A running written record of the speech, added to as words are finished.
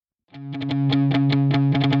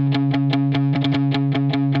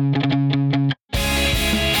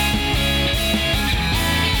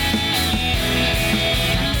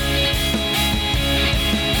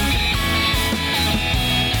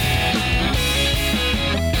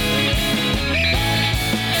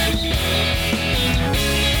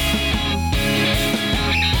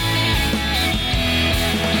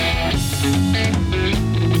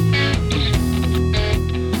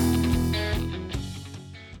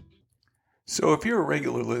So if you're a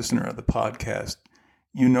regular listener of the podcast,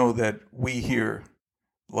 you know that we here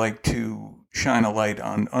like to shine a light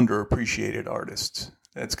on underappreciated artists.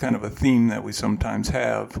 That's kind of a theme that we sometimes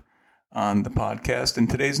have on the podcast, and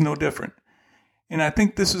today's no different. And I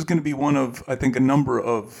think this is going to be one of, a number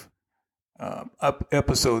of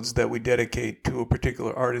episodes that we dedicate to a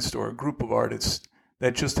particular artist or a group of artists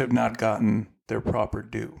that just have not gotten their proper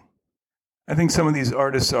due. I think some of these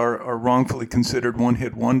artists are wrongfully considered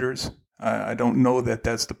one-hit wonders. I don't know that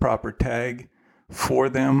that's the proper tag for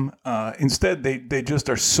them. Instead, they just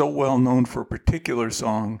are so well known for a particular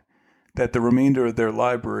song that the remainder of their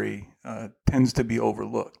library tends to be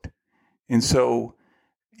overlooked. And so,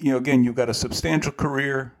 again, you've got a substantial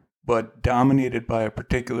career, but dominated by a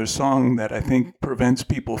particular song that I think prevents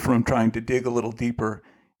people from trying to dig a little deeper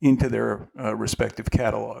into their respective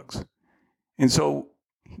catalogs. And so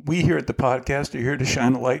we here at the podcast are here to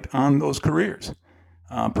shine a light on those careers,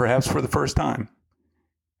 perhaps for the first time.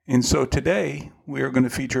 And so today we are going to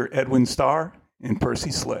feature Edwin Starr and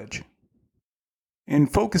Percy Sledge.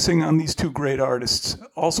 And focusing on these two great artists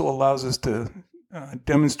also allows us to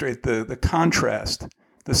demonstrate the contrast,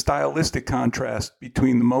 the stylistic contrast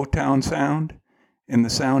between the Motown sound and the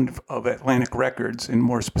sound of Atlantic Records, and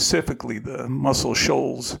more specifically the Muscle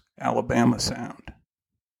Shoals, Alabama sound.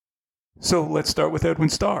 So let's start with Edwin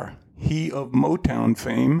Starr, he of Motown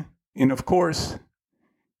fame, and of course,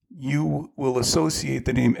 you will associate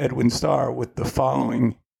the name Edwin Starr with the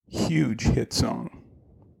following huge hit song.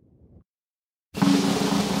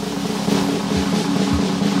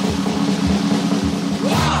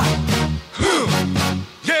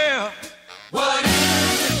 Yeah. What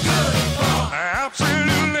is it good for?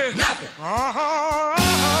 Absolutely nothing.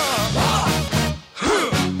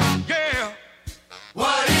 Yeah.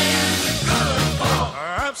 What is it good for?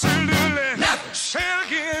 Absolutely nothing. Say it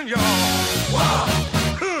again, y'all.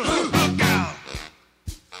 Look out.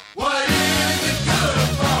 What is it good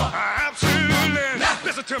for? Absolutely nothing.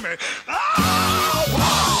 Listen to me. I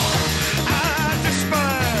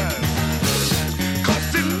despise.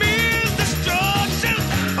 'Cause it means destruction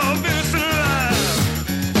of innocent lives.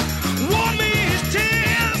 War means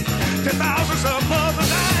tears to thousands of mothers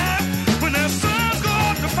die when their sons go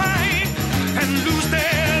off to fight and lose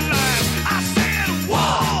their lives. I said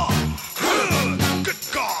war. Good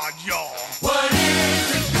God, y'all. What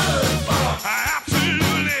is it good for?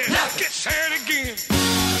 Absolutely. Get said again.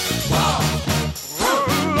 War.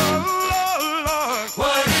 Lord.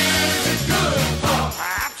 What is it good for?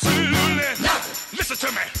 Absolutely nothing. Listen to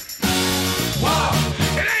me. War.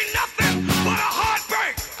 It ain't nothing but a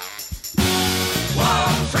heartbreak. War.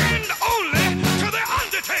 Friend only to the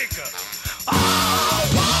undertaker. Oh,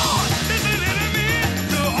 war is an enemy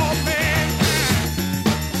to all mankind.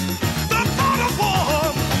 The thought of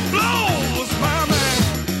war blows my mind.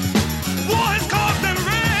 War has caused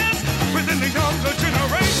unrest within the younger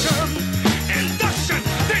generation. Induction,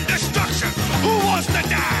 then destruction. Who wants to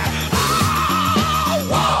die? Oh,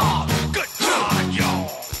 war. Good God, y'all.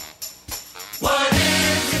 What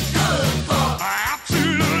is it good for?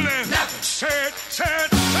 Absolutely nothing. Said.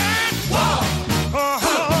 War.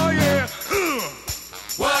 Oh, yeah.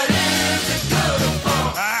 What is it good for?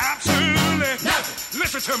 Absolutely nothing.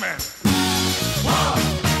 Listen to me. War.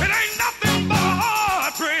 It ain't nothing but a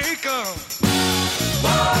heartbreaker.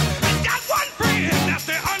 War. It's got one friend, that's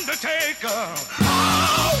the undertaker.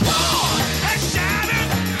 Oh, war has shattered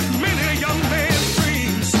many young men's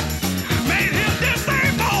dreams. Made him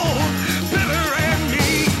disabled, bitter and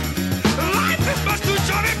mean. Life is much too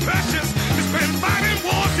short and precious to spend fighting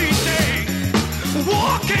wars each day.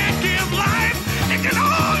 War can't give life, it can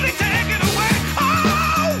only take it away.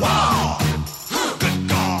 Oh, war! Good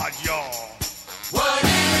God, y'all. What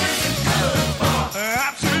is it good for?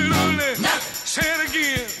 Absolutely nothing. Say it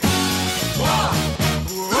again. War.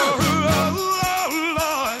 Oh,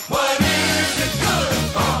 Lord. What is it good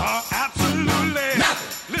for? Absolutely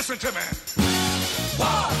nothing. Listen to me.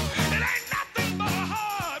 War. It ain't nothing but a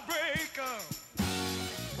heartbreaker.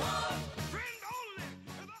 War. Friend only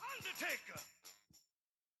to the undertaker.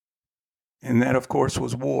 And that, of course,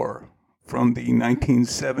 was War from the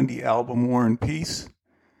 1970 album War and Peace.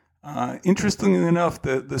 Interestingly enough,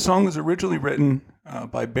 the song was originally written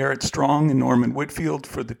by Barrett Strong and Norman Whitfield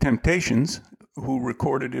for the Temptations, who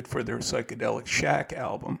recorded it for their Psychedelic Shack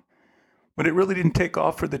album. But it really didn't take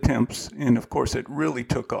off for the Temps, and of course it really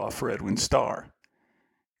took off for Edwin Starr.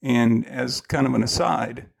 And as kind of an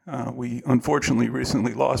aside, we unfortunately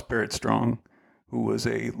recently lost Barrett Strong, who was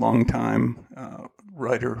a longtime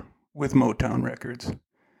writer with Motown Records.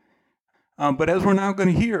 But as we're now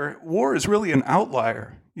going to hear, War is really an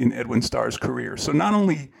outlier in Edwin Starr's career. So not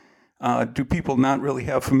only do people not really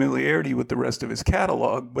have familiarity with the rest of his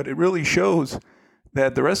catalog, but it really shows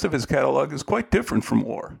that the rest of his catalog is quite different from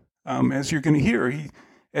War. As you're going to hear,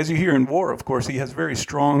 as you hear in War, of course, he has a very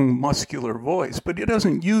strong, muscular voice, but he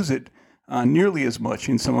doesn't use it nearly as much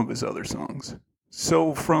in some of his other songs.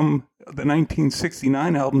 So from the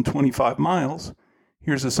 1969 album 25 Miles,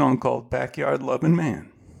 here's a song called Backyard Lovin' Man.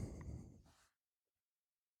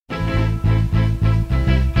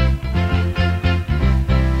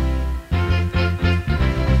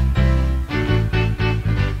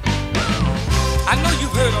 I know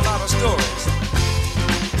you've heard a lot of stories,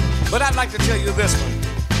 but I'd like to tell you this one.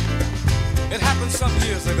 It happened some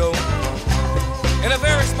years ago in a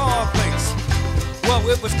very small place. Well,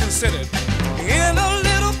 it was considered in a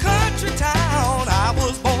little country town. I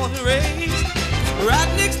was born and raised.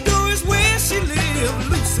 Right next door is where she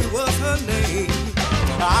lived. Lucy was her name.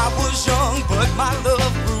 I was young, but my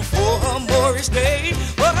love grew for her more each day.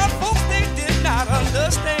 But her folks, they did not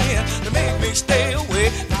understand. They made me stay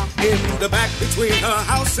away. In the back between her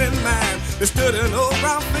house and mine, there stood an old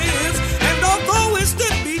brown fence. And although it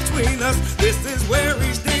stood between us, this is where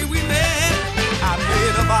each day we met. I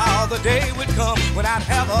made a vow the day would come when I'd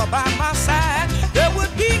have her by my side. There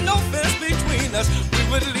would be no fence between us. We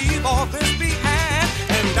would leave all this behind.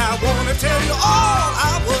 And I wanna tell you all,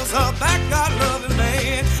 I was a backyard loving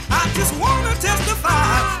man. I just wanna testify,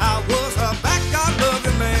 I was a backyard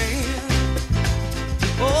loving man.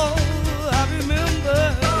 Oh, I remember.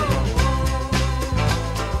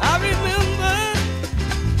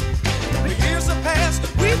 The years have passed,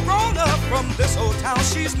 we've grown up from this old town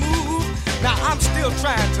she's moved. Now I'm still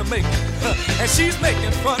trying to make it, and she's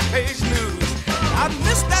making front page news. I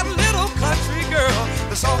miss that little country girl,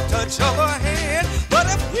 the soft touch of her hand. But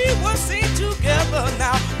if we were seen together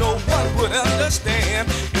now, no one would understand.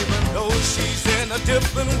 Even though she's in a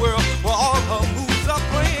different world where all her moves are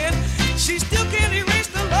planned, she still can't erase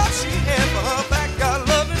the love she had for her backyard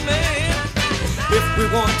loving man. If we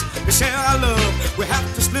want to share our love, we have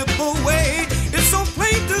to slip away. It's so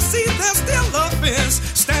plain to see there's still a fence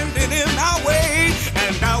standing in our way.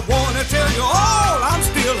 And I wanna tell you all, I'm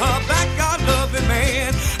still her backyard loving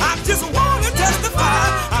man. I just wanna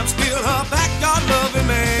testify, I'm still her backyard loving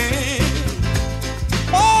man.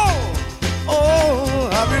 Oh,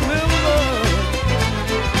 I remember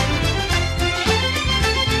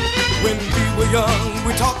when we were young,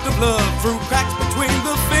 we talked of love through cracks between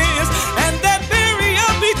the fence. And that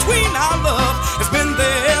between our love has been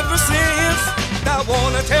there ever since. I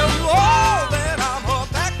wanna tell you all that I'm her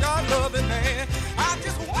backyard loving man. I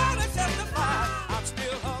just wanna testify, I'm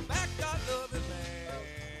still her backyard loving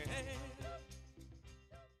man.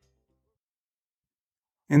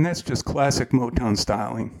 And that's just classic Motown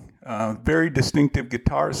styling. Very distinctive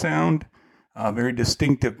guitar sound, very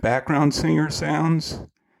distinctive background singer sounds.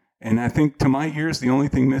 And I think to my ears, the only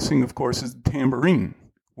thing missing, of course, is the tambourine,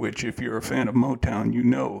 which if you're a fan of Motown, you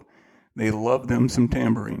know they love them some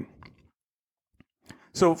tambourine.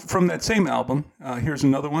 So from that same album, here's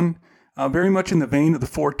another one, very much in the vein of the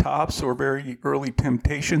Four Tops or very early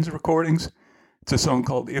Temptations recordings. It's a song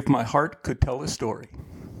called If My Heart Could Tell a Story.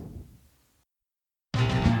 If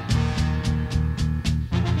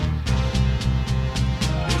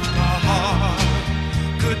my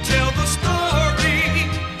heart could tell the story,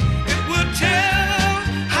 it would tell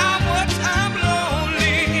how much I'm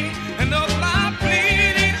lonely, and of my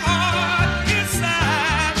bleeding heart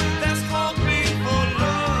inside that's hoping for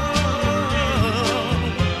love,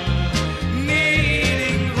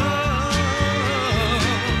 needing love.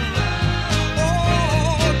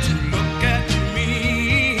 Oh, to look at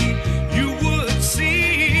me, you would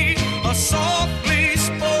see a softly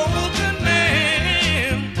spoken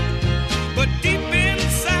man, but deep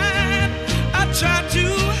inside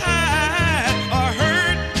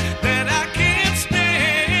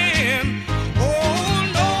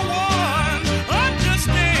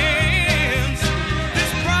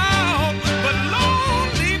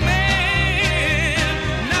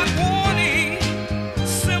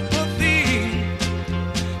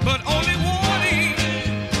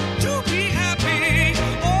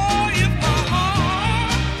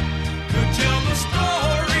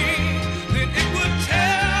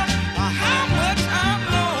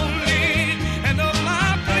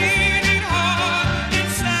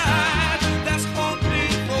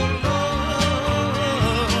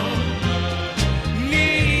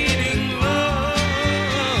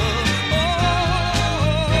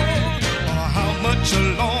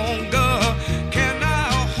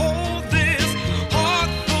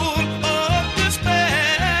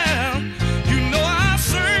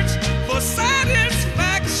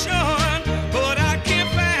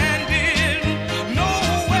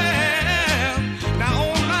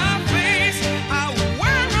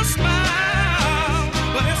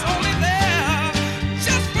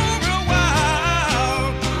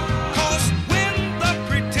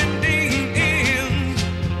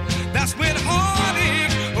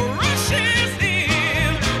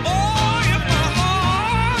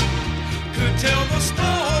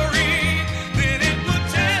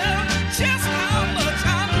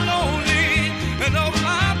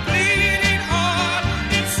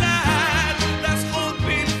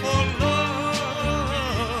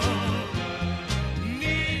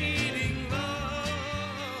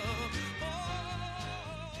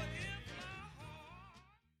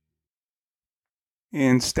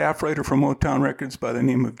And staff writer for Motown Records by the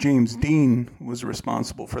name of James Dean was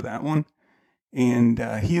responsible for that one. And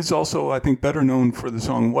he is also, I think, better known for the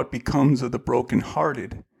song What Becomes of the Broken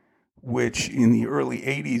Hearted, which in the early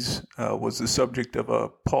 80s was the subject of a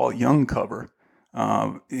Paul Young cover,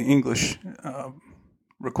 English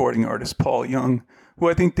recording artist Paul Young, who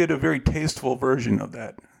I think did a very tasteful version of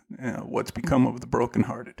that, What's Become of the Broken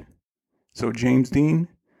Hearted. So James Dean,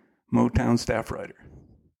 Motown staff writer.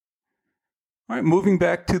 All right, moving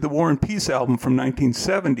back to the War and Peace album from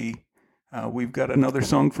 1970, we've got another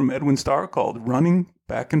song from Edwin Starr called Running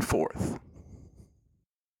Back and Forth.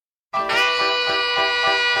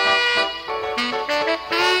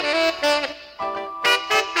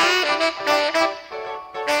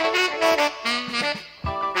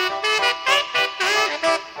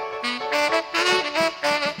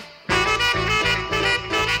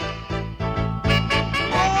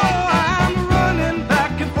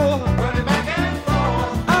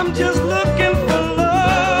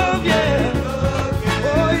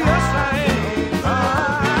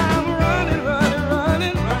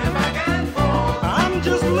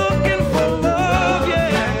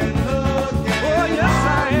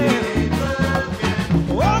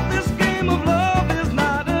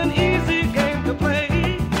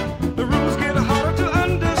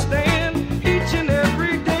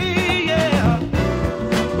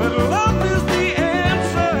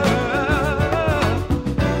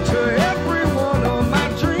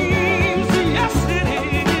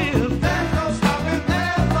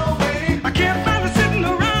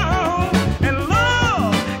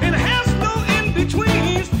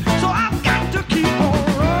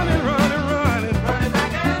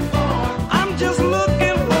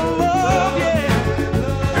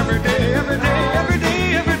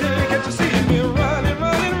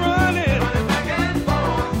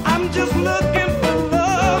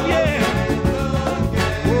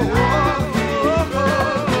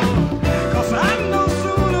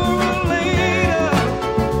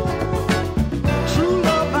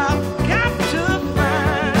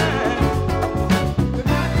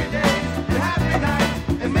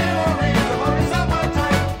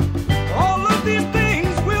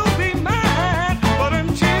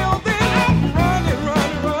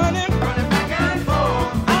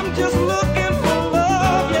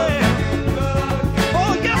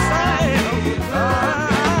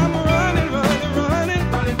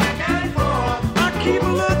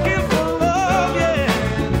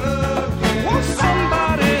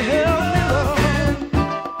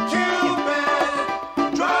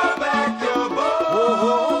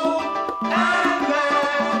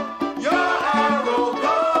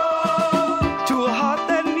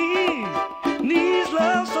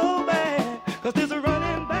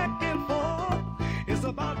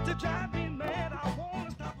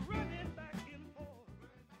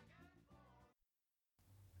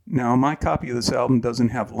 Now, my copy of this album doesn't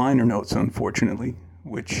have liner notes, unfortunately,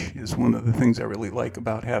 which is one of the things I really like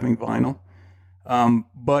about having vinyl.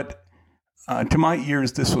 But to my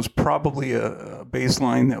ears, this was probably a bass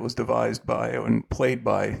line that was devised by and played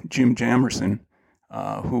by Jim Jamerson,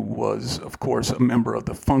 who was, of course, a member of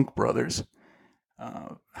the Funk Brothers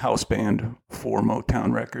house band for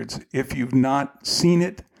Motown Records. If you've not seen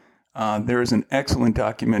it, there is an excellent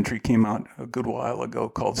documentary came out a good while ago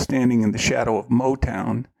called Standing in the Shadow of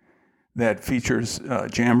Motown that features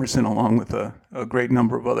Jamerson along with a great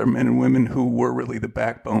number of other men and women who were really the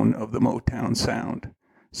backbone of the Motown sound.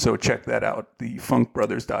 So check that out, the Funk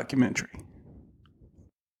Brothers documentary.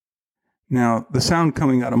 Now, the sound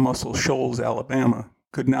coming out of Muscle Shoals, Alabama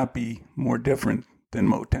could not be more different than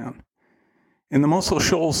Motown. And the Muscle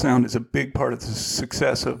Shoals sound is a big part of the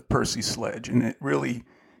success of Percy Sledge, and it really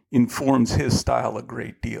informs his style a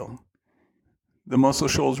great deal. The Muscle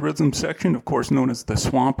Shoals rhythm section, of course known as the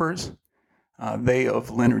Swampers, they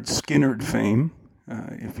of Leonard Skinner fame.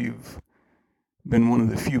 If you've been one of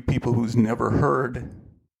the few people who's never heard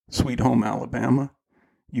Sweet Home Alabama,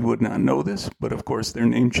 you would not know this, but of course they're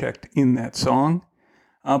name-checked in that song.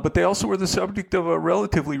 But they also were the subject of a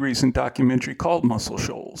relatively recent documentary called Muscle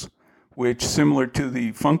Shoals, which, similar to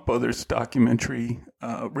the Funk Brothers documentary,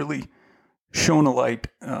 really shone a light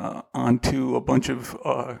onto a bunch of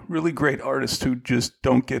really great artists who just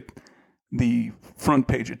don't get the front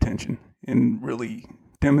page attention, and really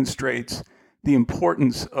demonstrates the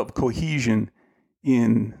importance of cohesion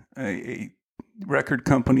in a record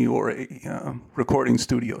company or a recording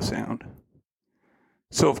studio sound.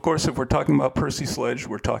 So, of course, if we're talking about Percy Sledge,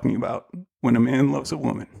 we're talking about When a Man Loves a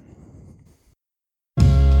Woman.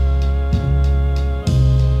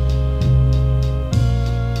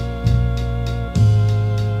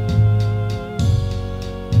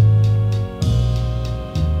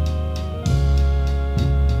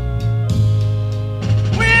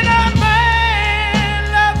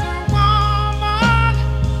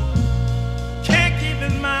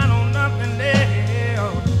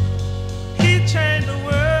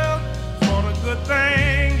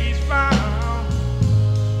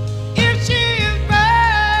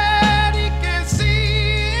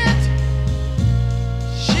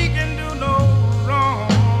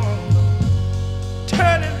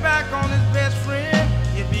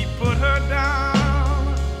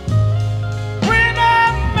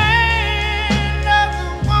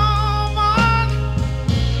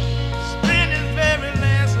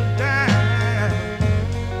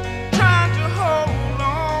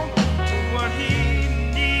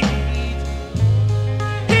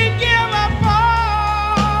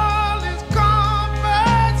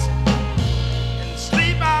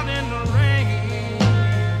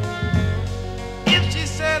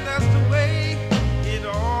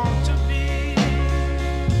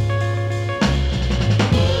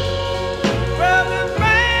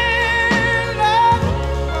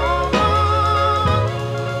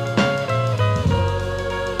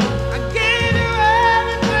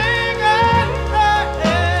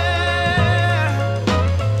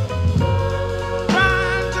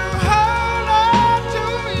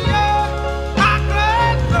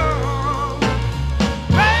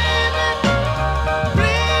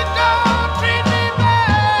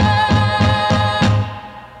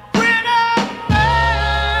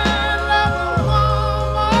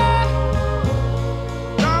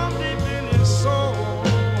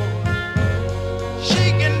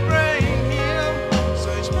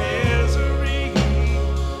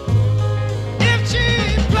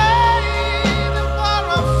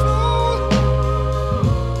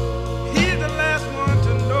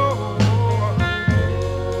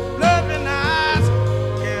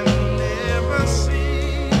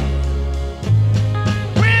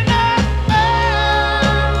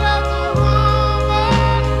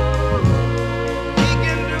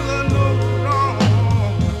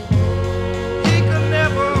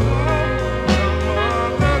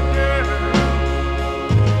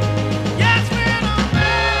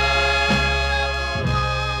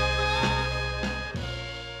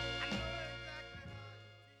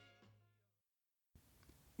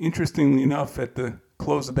 Interestingly enough, at the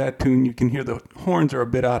close of that tune, you can hear the horns are a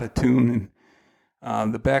bit out of tune.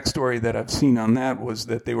 And the backstory that I've seen on that was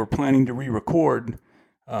that they were planning to re-record,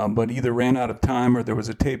 but either ran out of time or there was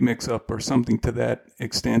a tape mix-up or something to that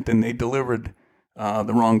extent, and they delivered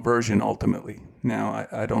the wrong version ultimately. Now,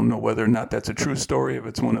 I don't know whether or not that's a true story, if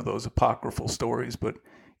it's one of those apocryphal stories, but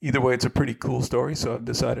either way, it's a pretty cool story, so I've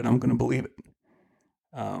decided I'm going to believe it.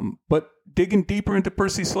 But digging deeper into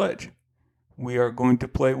Percy Sledge, we are going to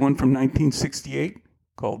play one from 1968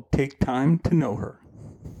 called Take Time to Know Her.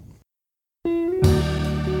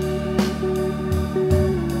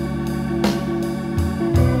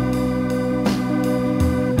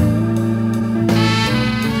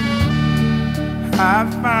 I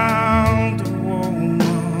found a woman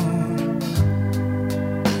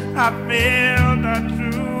I felt I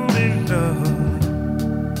truly loved.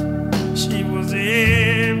 She was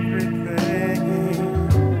everything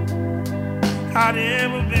I'd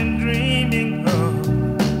ever been dreaming of,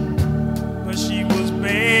 but she was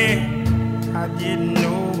bad, I didn't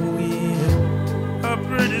know it. Her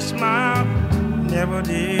pretty smile never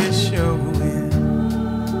did show it.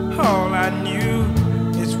 All I knew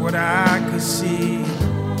is what I could see,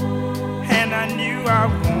 and I knew I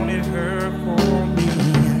wanted her for me.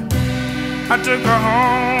 I took her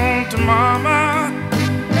home to Mama.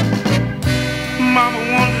 Mama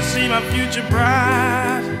wanted to see my future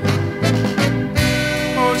bride.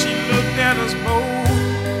 Oh, she looked at us both,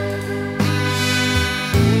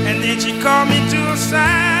 and then she called me to her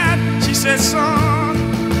side. She said, son,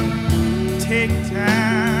 take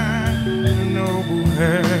time to know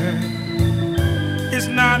her. It's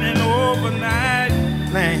not an overnight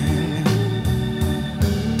thing.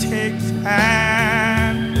 Take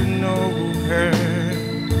time to know her.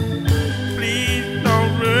 Please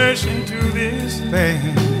don't rush into this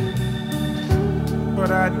thing.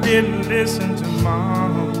 But I didn't listen to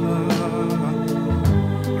Mama.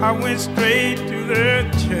 I went straight to the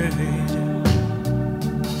church.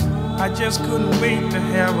 I just couldn't wait to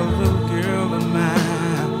have a little girl of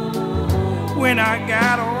mine. When I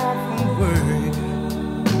got off from work,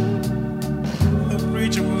 the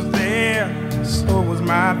preacher was there, so was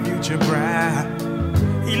my future bride.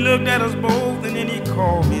 He looked at us both and then he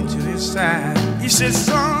called me to his side. He said,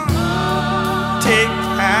 son, take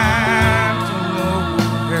time to know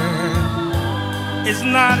her. It's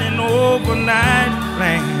not an overnight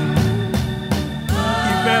thing.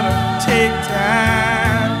 You better take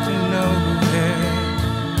time to know her.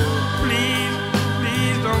 Please,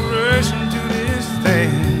 please don't rush into this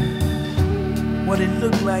thing. Well, it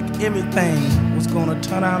looked like everything was gonna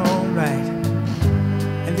turn out all right.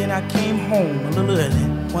 And then I came home a little early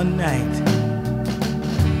one night,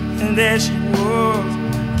 and there she was,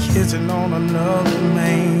 kissing on another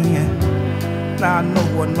man. Now I know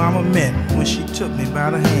what Mama meant when she took me by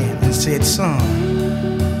the hand and said, son,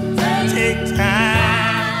 take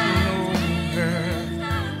time to know her.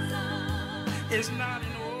 It's not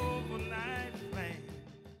an overnight thing.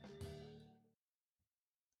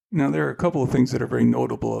 Now, there are a couple of things that are very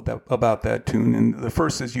notable about that tune, and the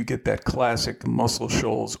first is you get that classic Muscle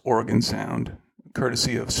Shoals organ sound,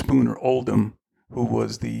 courtesy of Spooner Oldham, who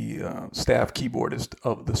was the staff keyboardist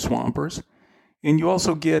of the Swampers. And you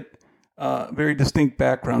also get very distinct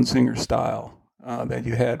background singer style that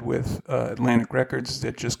you had with Atlantic Records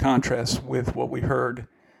that just contrasts with what we heard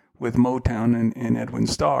with Motown and Edwin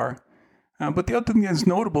Starr. But the other thing that's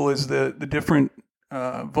notable is the different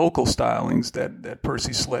vocal stylings that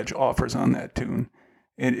Percy Sledge offers on that tune.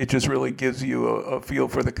 It just really gives you a feel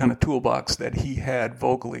for the kind of toolbox that he had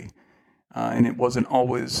vocally. And it wasn't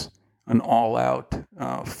always an all-out,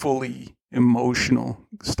 fully emotional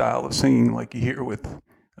style of singing like you hear with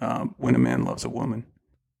When a Man Loves a Woman.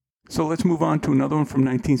 So let's move on to another one from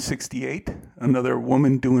 1968, another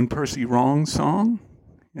Woman Doing Percy Wrong song.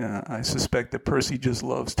 I suspect that Percy just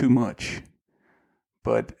loves too much.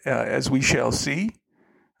 But as we shall see,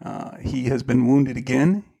 he has been wounded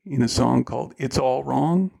again in a song called It's All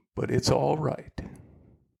Wrong, But It's All Right.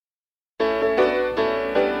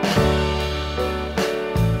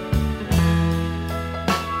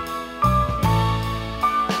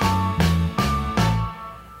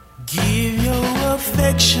 Give your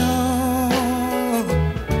affection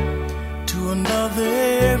to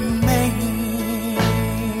another man,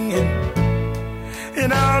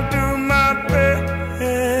 and I'll do my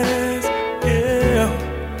best, yeah,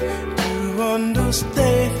 to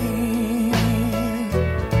understand.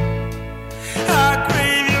 I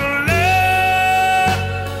crave your love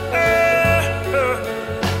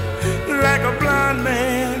like a blind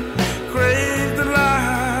man craves the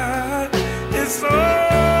light. It's so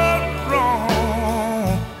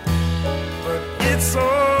wrong, but it's so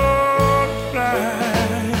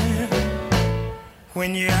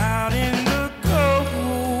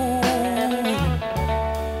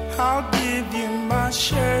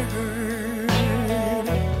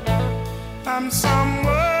I'm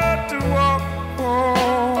somewhere to walk for,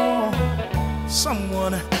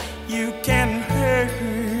 someone you can hurt.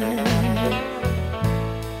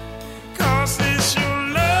 'Cause it's your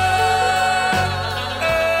love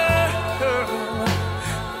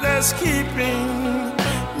that's keeping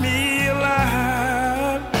me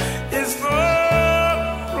alive. It's so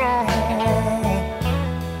wrong,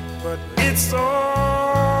 but it's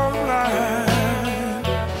all right.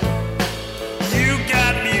 You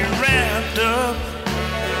got me wrapped up,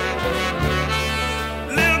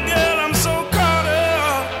 little girl, I'm so caught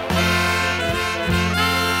up.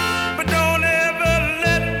 But don't ever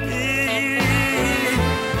let me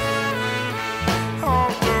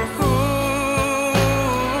off the hook.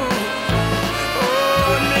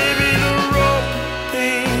 Oh, maybe the rope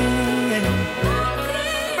thing,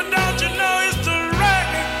 but don't you know it's the right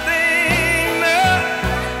thing?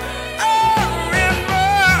 Oh, in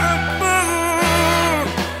my book.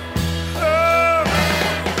 Oh,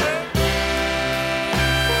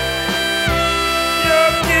 your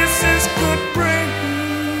kisses could bring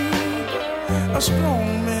a strong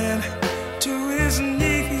man to his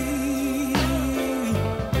knees.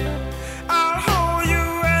 I'll hold you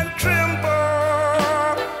and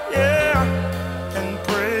tremble, yeah, and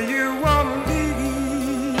pray you won't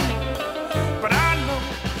leave. But I know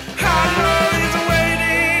he's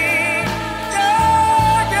waiting,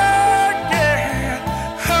 yeah, yeah, yeah,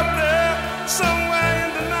 up there somewhere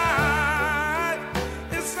in the night.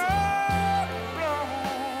 It's all wrong,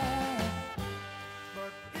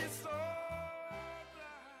 but it's all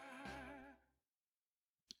right.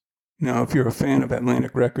 Now, if you're a fan of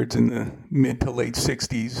Atlantic Records in the mid to late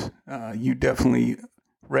 60s, you definitely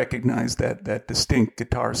recognize that distinct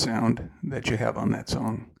guitar sound that you have on that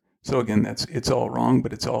song. So again, it's all wrong,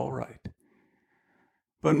 but it's all right.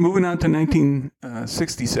 But moving on to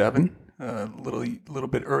 1967, a little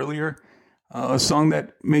bit earlier, a song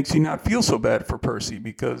that makes you not feel so bad for Percy,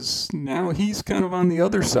 because now he's kind of on the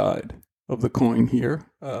other side of the coin here.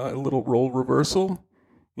 A little role reversal.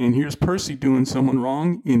 And here's Percy doing someone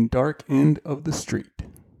wrong in Dark End of the Street.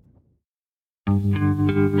 At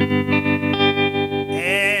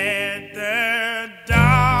the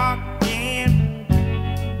dark end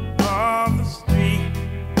of the street,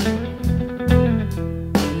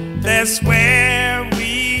 that's where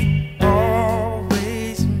we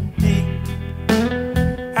always meet,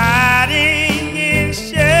 hiding in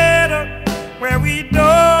shadow where we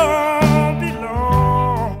don't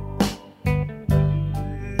belong,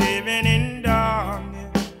 living in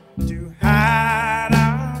darkness to hide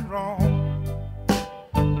our wrong.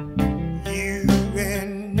 You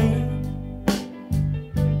and me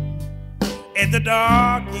at the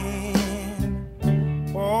dark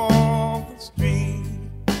end of the street.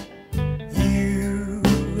 You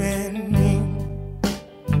and me.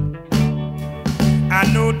 I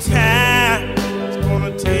know time's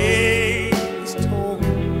gonna take its toll.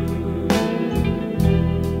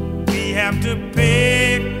 We have to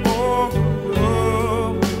pay for the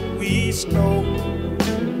love we stole.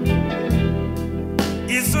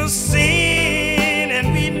 It's a sin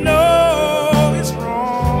and we know it's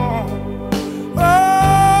wrong.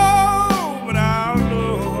 Oh, but our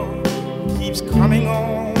love keeps coming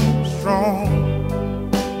on strong.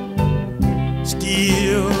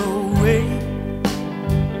 Steal away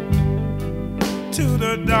to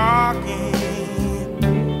the dark end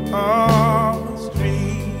of the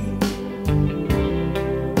street.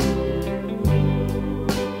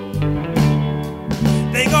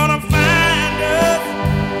 They gonna find us.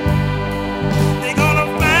 They gonna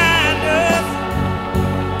find us.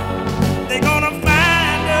 They gonna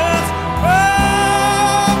find us.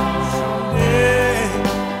 Oh, someday.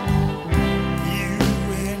 You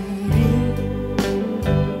and me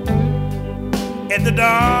at the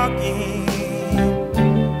dark end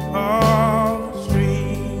of the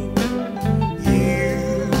street.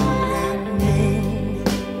 You and me.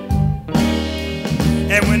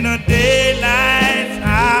 And when the daylight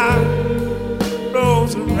hour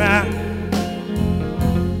rolls around,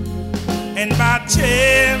 and by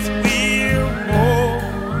chance we'll walk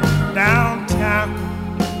downtown,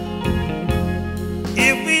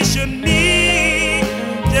 if we should meet,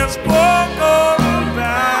 just walk around.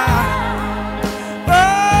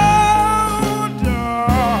 Oh,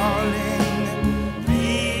 darling,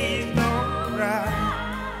 please don't cry.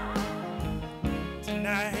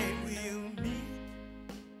 Tonight we'll meet.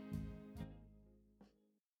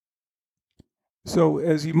 So,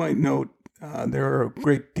 as you might note, there are a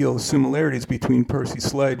great deal of similarities between Percy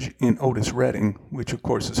Sledge and Otis Redding, which of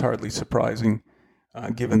course is hardly surprising,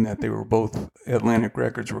 given that they were both Atlantic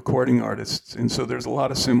Records recording artists. And so there's a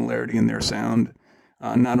lot of similarity in their sound.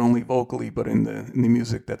 not only vocally, but in the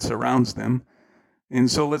music that surrounds them. And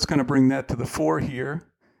so let's kind of bring that to the fore here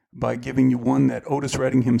by giving you one that Otis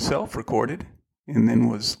Redding himself recorded and then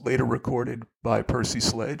was later recorded by Percy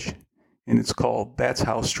Sledge. And it's called That's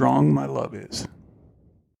How Strong My Love Is.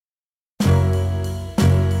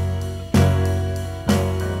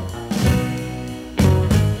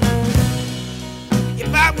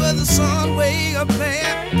 If I were the sun way up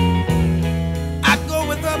there, I'd go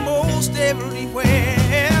with her most everywhere.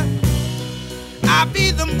 I'd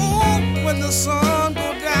be the moon when the sun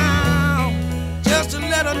go down, just to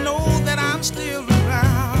let her know that I'm still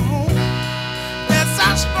around. That's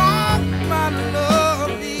how strong my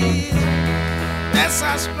love is. That's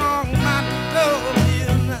how strong my love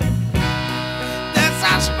is. That's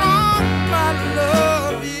how strong my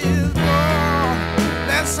love is. Oh,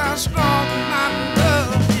 that's how strong my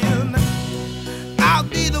love is. I'll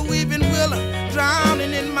be the weeping willow,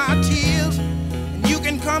 drowning in my tears, and you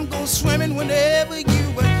can come go swimming whenever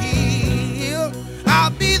you are here.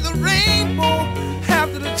 I'll be the rainbow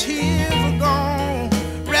after the tears are gone,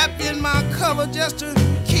 wrapped in my cover just to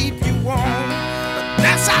keep you warm. But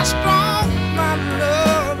that's how strong my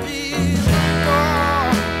love is.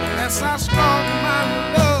 Oh, that's how strong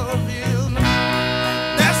my love is.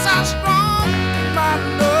 That's how strong my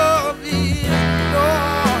love is.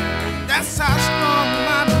 Oh, that's how strong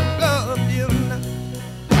my love is.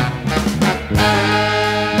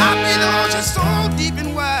 I'll be the ocean so deep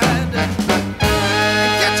and wide,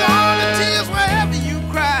 and catch all the tears wherever you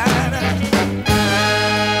cried.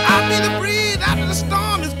 I'll be the breeze after the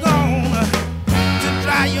storm is gone, to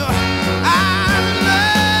dry your eyes and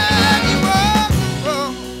love you up.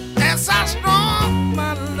 Oh, that's how strong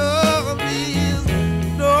my love is.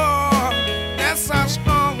 Oh, that's how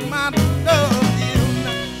strong my love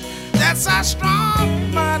is. That's how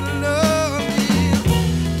strong my love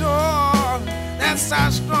is. Oh, that's how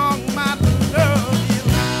strong my love is.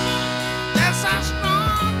 That's how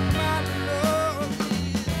strong my love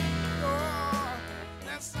is. Oh,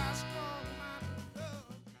 that's how strong my love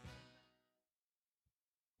is.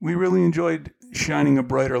 We really enjoyed shining a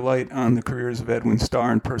brighter light on the careers of Edwin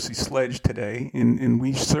Starr and Percy Sledge today, and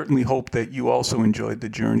we certainly hope that you also enjoyed the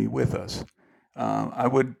journey with us. I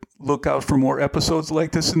would look out for more episodes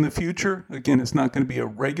like this in the future. Again, it's not going to be a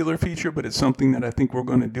regular feature, but it's something that I think we're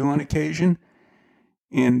going to do on occasion.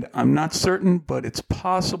 And I'm not certain, but it's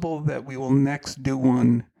possible that we will next do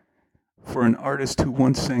one for an artist who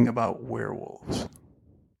once sang about werewolves.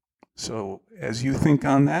 So as you think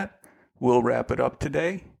on that, we'll wrap it up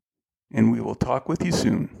today, and we will talk with you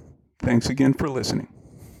soon. Thanks again for listening.